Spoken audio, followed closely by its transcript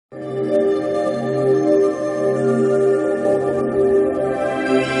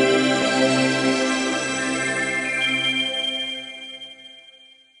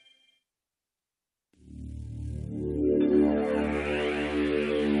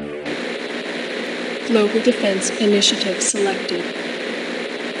Global Defense Initiative selected.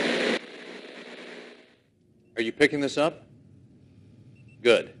 Are you picking this up?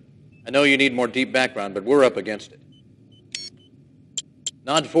 Good. I know you need more deep background, but we're up against it.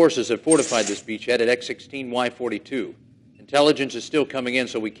 NOD forces have fortified this beachhead at X-16Y42. Intelligence is still coming in,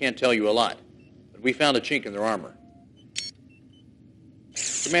 so we can't tell you a lot. But we found a chink in their armor.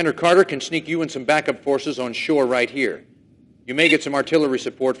 Commander Carter can sneak you and some backup forces on shore right here. You may get some artillery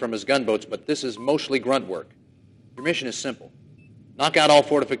support from his gunboats, but this is mostly grunt work. Your mission is simple. Knock out all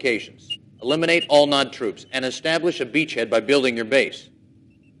fortifications, eliminate all NOD troops, and establish a beachhead by building your base.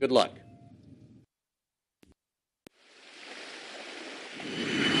 Good luck.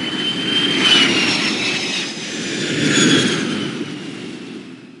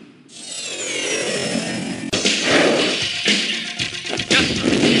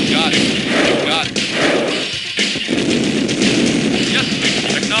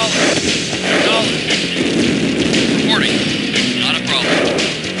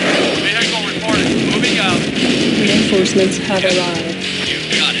 Reinforcements have arrived. You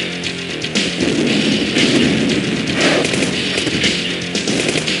got it.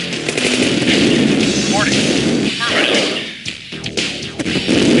 Reporting. Affirmative.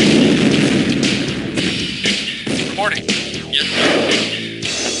 Reporting. Yes, sir.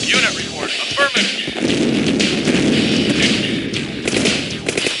 Unit report. Affirmative.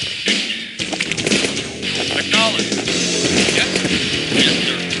 Acknowledged. Yes, sir. Yes,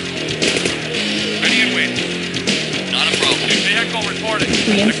 sir. Ready and waiting. Vehicle reporting.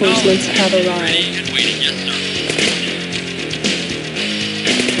 Reinforcements have arrived. Ready and waiting, yes, sir.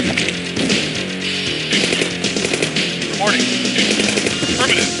 Reporting.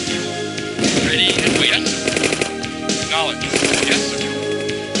 Affirmative. Ready and waiting. Yes, sir. Acknowledged. Yes, sir.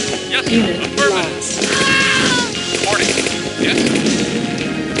 Yes, sir. Unit Affirmative. lost. Reporting. Yes, sir.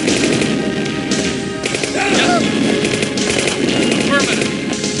 Yes, sir. Affirmative.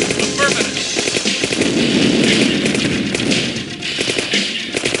 Affirmative.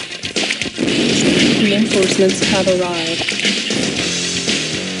 Reinforcements have arrived.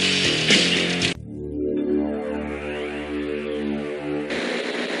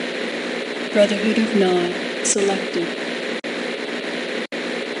 Brotherhood of NOD selected.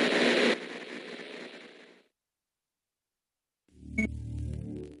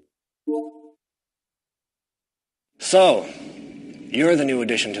 So, you're the new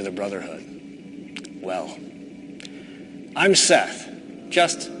addition to the Brotherhood. Well, I'm Seth.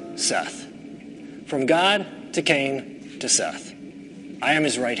 Just Seth. From God to Cain to Seth. I am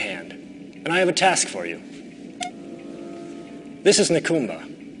his right hand, and I have a task for you. This is Nakumba,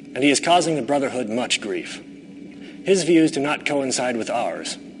 and he is causing the Brotherhood much grief. His views do not coincide with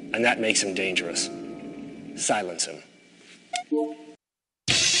ours, and that makes him dangerous. Silence him.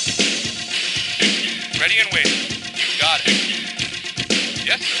 Ready and waiting. You got it.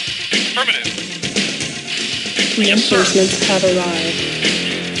 Yes, sir. Affirmative. Reinforcements have arrived.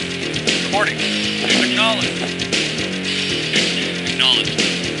 Reporting. Acknowledged. Acknowledged.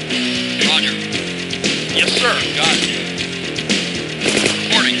 Roger. Yes, sir. Got it.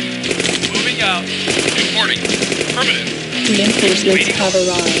 Reporting. Moving out. Reporting. Affirmative. Reinforcements have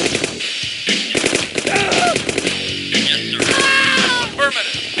arrived. Yes, sir.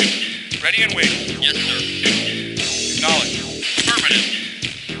 Affirmative. Ready and waiting. Yes, sir. Acknowledged. Affirmative.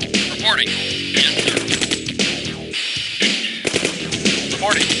 Reporting. Yes, sir.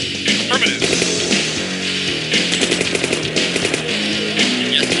 Reporting. Affirmative.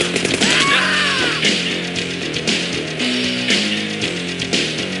 Yes, sir. Yes, sir.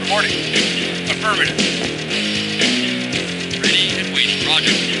 Reporting. Affirmative. Ready and waiting.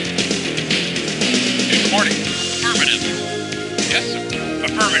 Roger. Reporting. Affirmative. Yes, sir.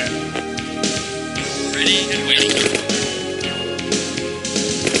 Affirmative. Ready and waiting, sir.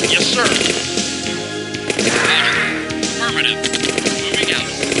 Yes, sir. Roger. Affirmative. Moving out.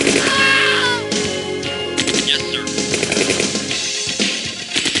 Yes, sir.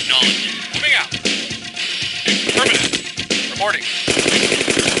 Acknowledged. Moving out. Affirmative. Reporting.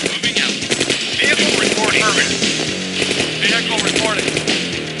 Moving out. Vehicle reporting. Affirmative. Vehicle reporting.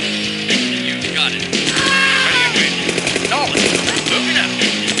 You got it. Ready and waiting. Acknowledged. Moving out.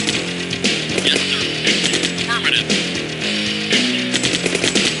 Yes, sir. Affirmative.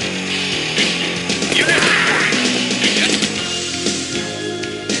 Unit reporting. Yes, sir.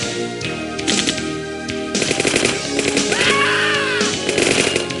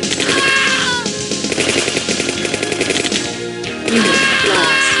 Unit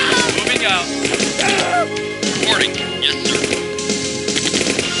lost. Moving out. Reporting. Yes, sir.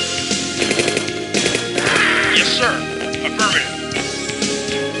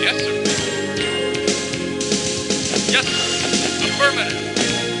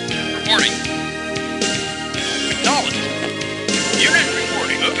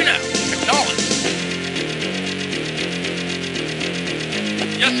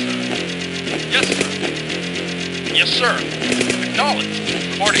 Yes, sir. Yes, sir. Yes, sir. Acknowledged.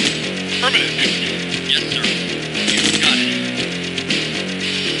 Reporting. Affirmative. Yes, sir. You got it.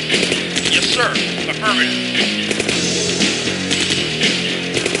 Yes, sir. Affirmative.